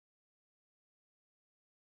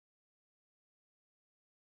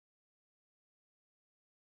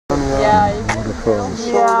prawns.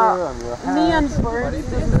 Yeah, Neon's word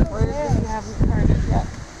doesn't work if you haven't heard it yet.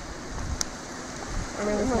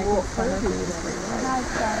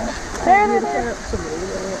 There it is.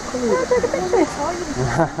 Take a picture.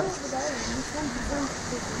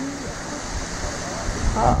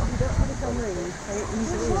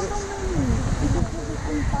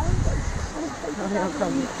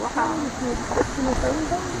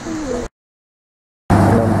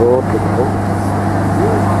 And on board with the boat.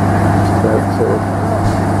 About to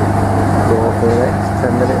go on for the next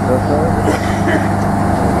 10 minutes or so.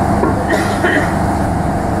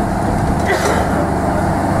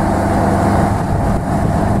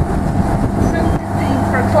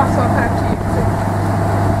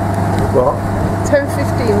 What?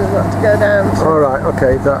 10:15 we've got to go down. Alright,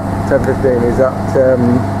 okay, is that 10:15? Is that,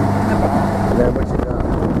 and then which is that?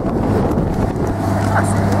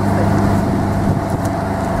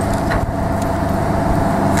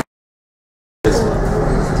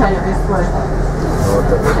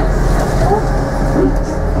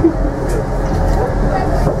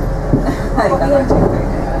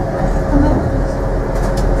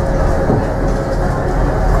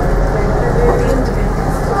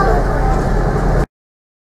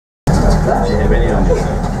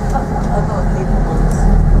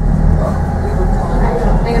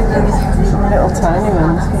 Little tiny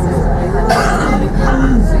ones.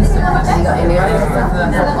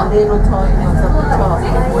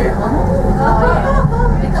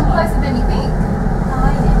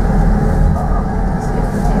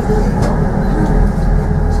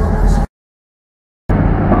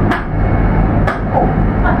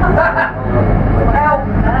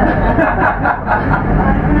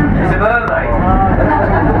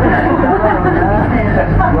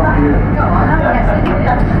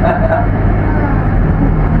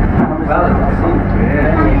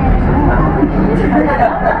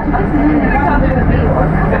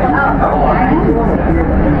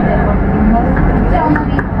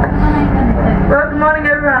 Well, good morning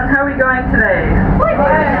everyone. How are we going today?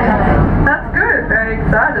 That's good. Very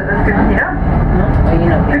excited. That's good to hear.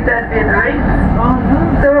 Good day to be at the Reef.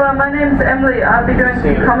 So my name's Emily. I'll be doing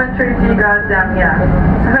some commentary for you guys down here.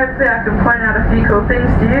 So hopefully I can point out a few cool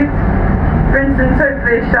things to you. For instance,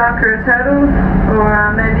 hopefully a shark or a turtle,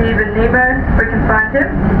 or maybe even Nemo, if we can find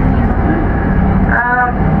him.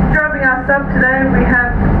 Driving us up today we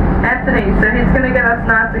have Anthony, so he's going to get us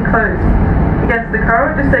nice and close against the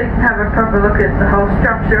coral, just so you can have a proper look at the whole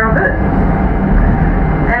structure of it.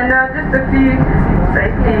 And just a few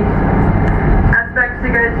safety aspects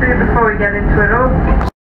to go through before we get into it all.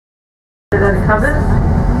 That it covers.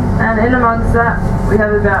 And in amongst that we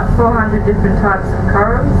have about 400 different types of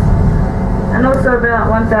corals, and also about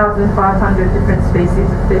 1,500 different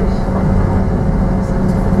species of fish.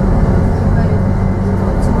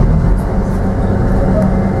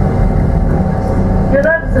 You'll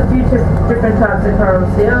notice a few different types of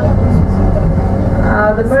corals here.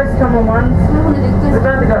 The most common ones, we've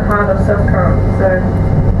only got hard or soft corals, so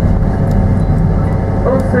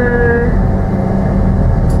also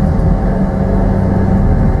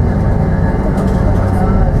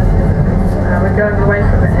we're going away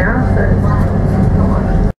from it now,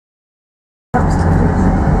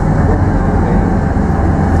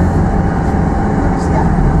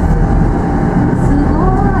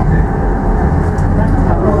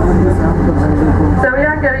 so we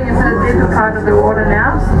are getting into the deeper part of the water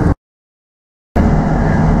now.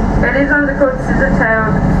 It is one of the called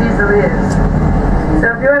scissor-tailed fusiliers. So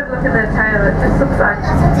if you were to look at their tail, it just looks like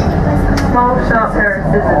a small sharp pair of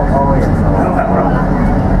scissors.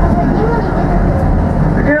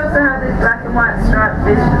 We do also have these black and white striped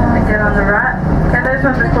fish again on the right. Okay, those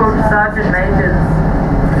ones are called sergeant majors.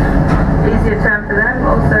 Easier term for them.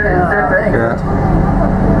 Also zebra.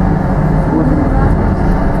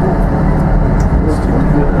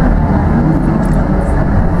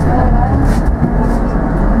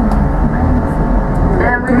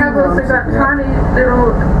 And we have also got tiny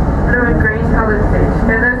little blue and green coloured fish.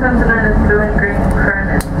 Okay, those ones are known as blue and green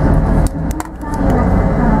chromis.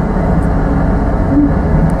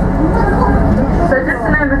 So just to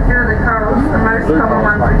name a few of the corals, the most common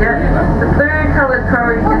ones we get. The blue coloured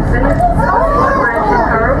coral you can see, the branching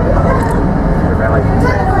coral.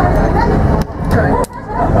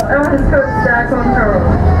 That one is called staghorn coral.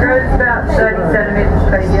 Grows about 30 centimetres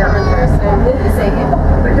per year.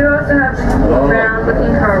 We do also have round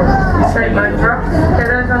looking corals, shaped like rocks. Okay,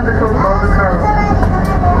 those ones are called boulder coral.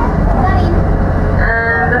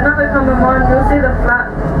 And another common one, you'll see the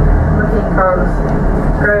flat looking corals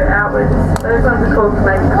grow outwards. Those ones are called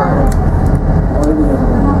flake corals.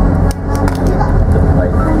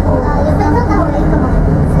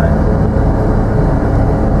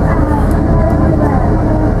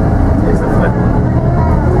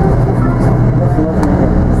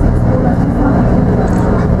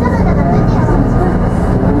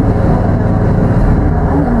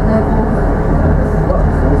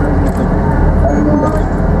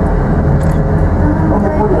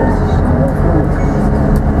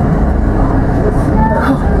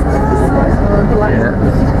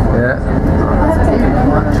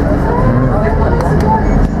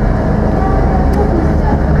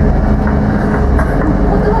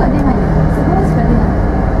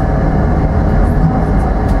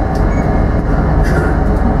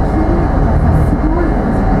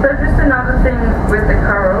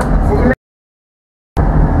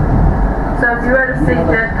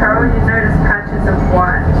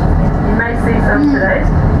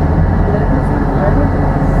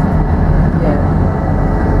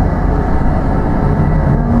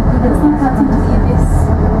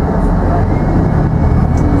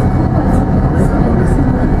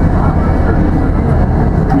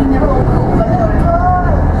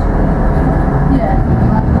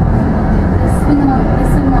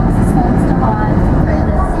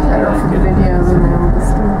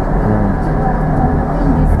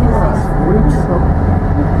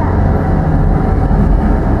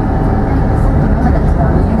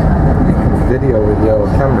 video with your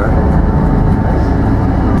camera.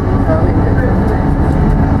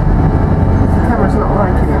 The camera's not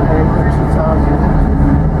liking it very much, it's arguing.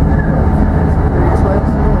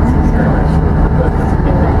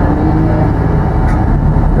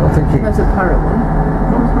 I don't think There's a parrot one.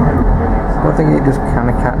 I don't think it just kind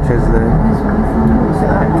of catches the. Is it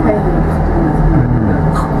like Kaylee?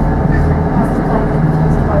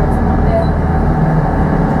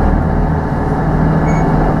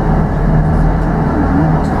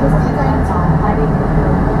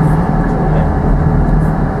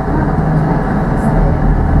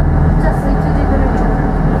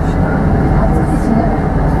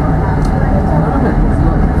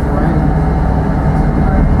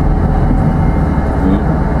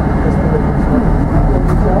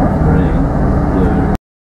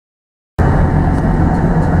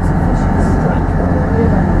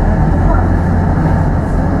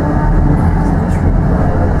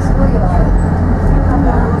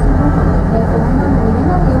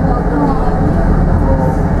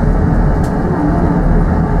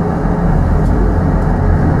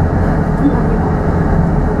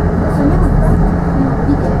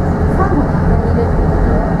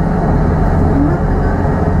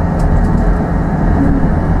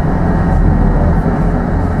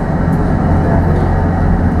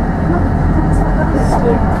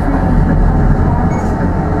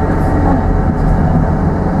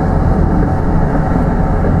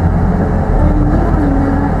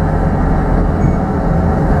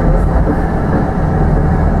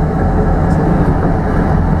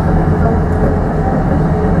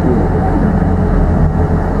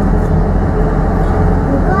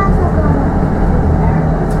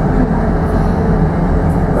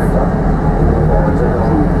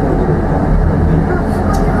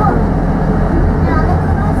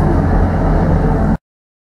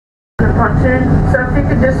 So if you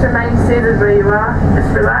could just remain seated where you are,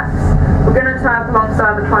 just relax. We're going to tie up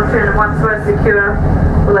alongside the pontoon, and once we're secure,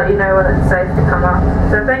 we'll let you know when it's safe to come up.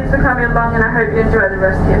 So thanks for coming along, and I hope you enjoy the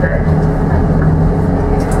rest of your day.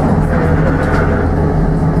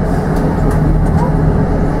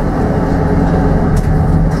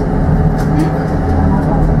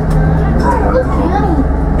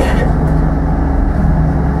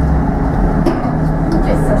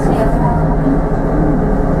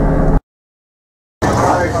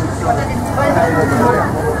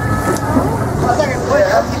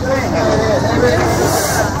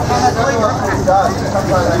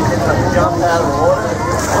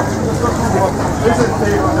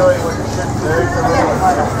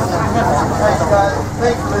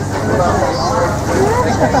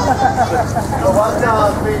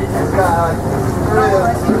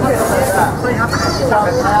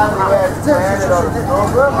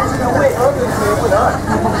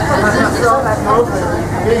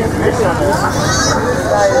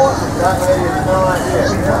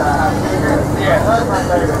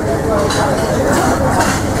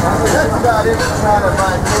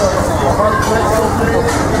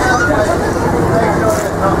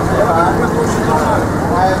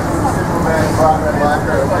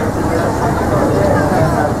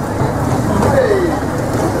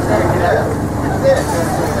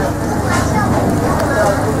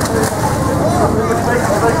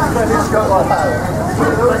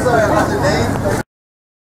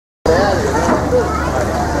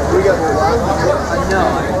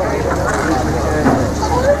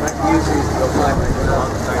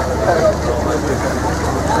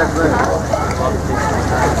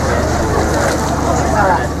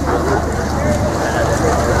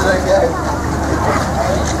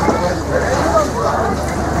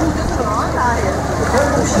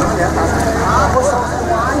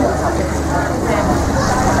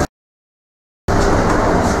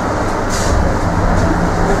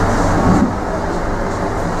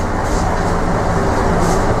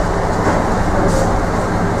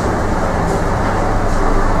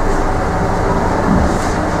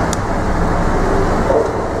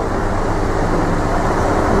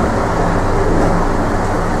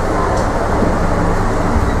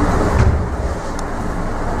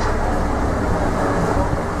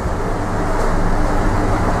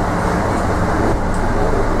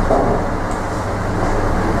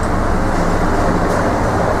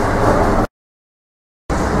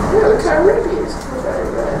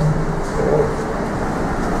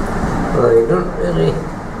 Well, you don't really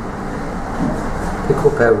pick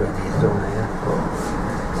up how ready it's on here.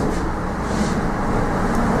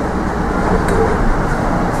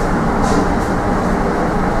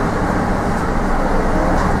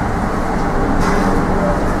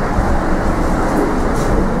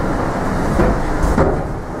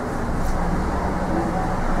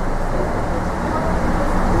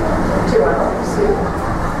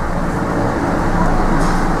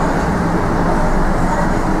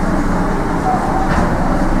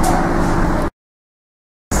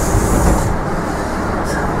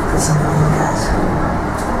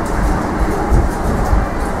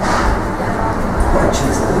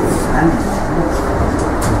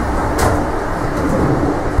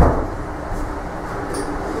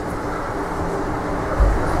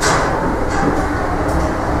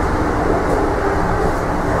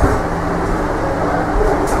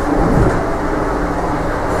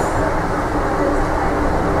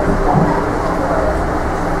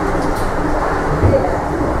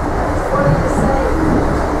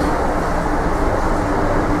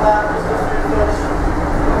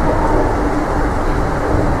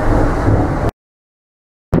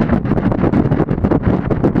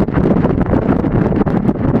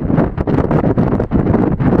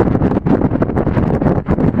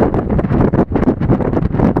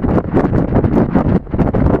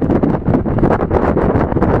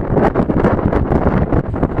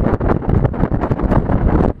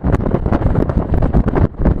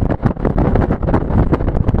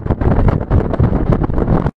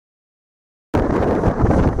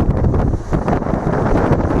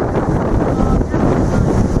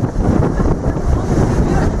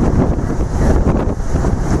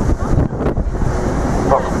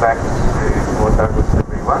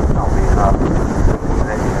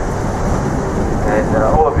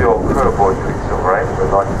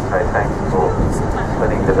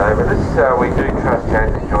 We do trust you had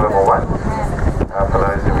an enjoyable one. For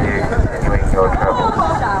those of you continuing your travels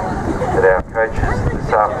with our coaches this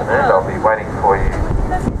afternoon, I'll be waiting for you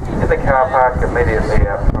in the car park immediately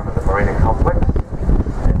out front of the Marina Complex.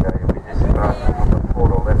 And you'll be disembarking from the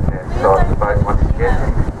port or left-hand side of the boat once again,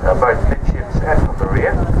 both midships and from the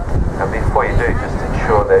rear. And before you do, just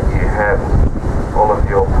ensure that you have all of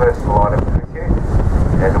your personal items with you.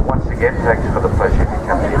 And once again, thanks for the pleasure of you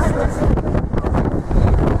coming here today.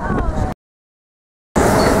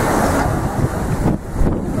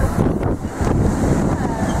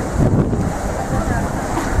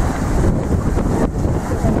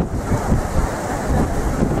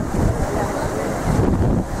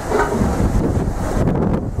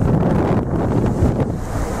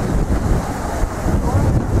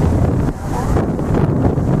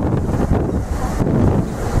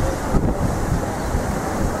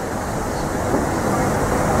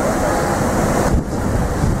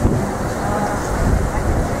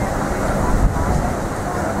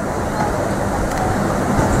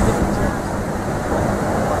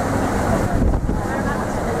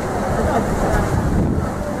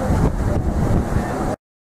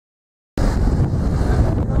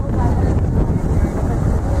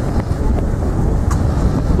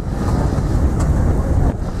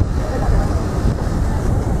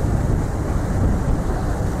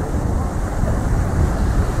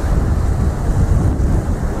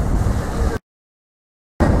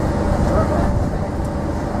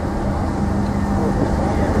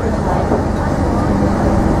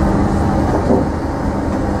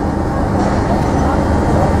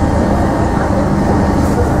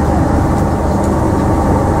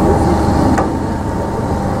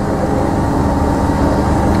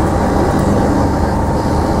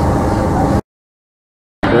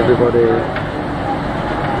 Everybody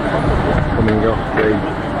coming off the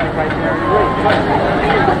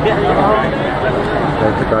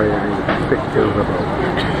there's a guy in a quick over boat.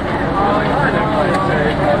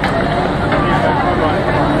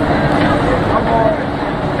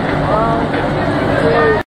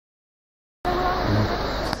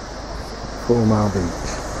 Four Mile Beach,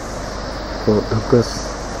 Port Douglas,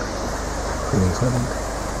 Queensland,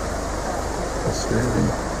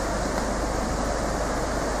 Australia.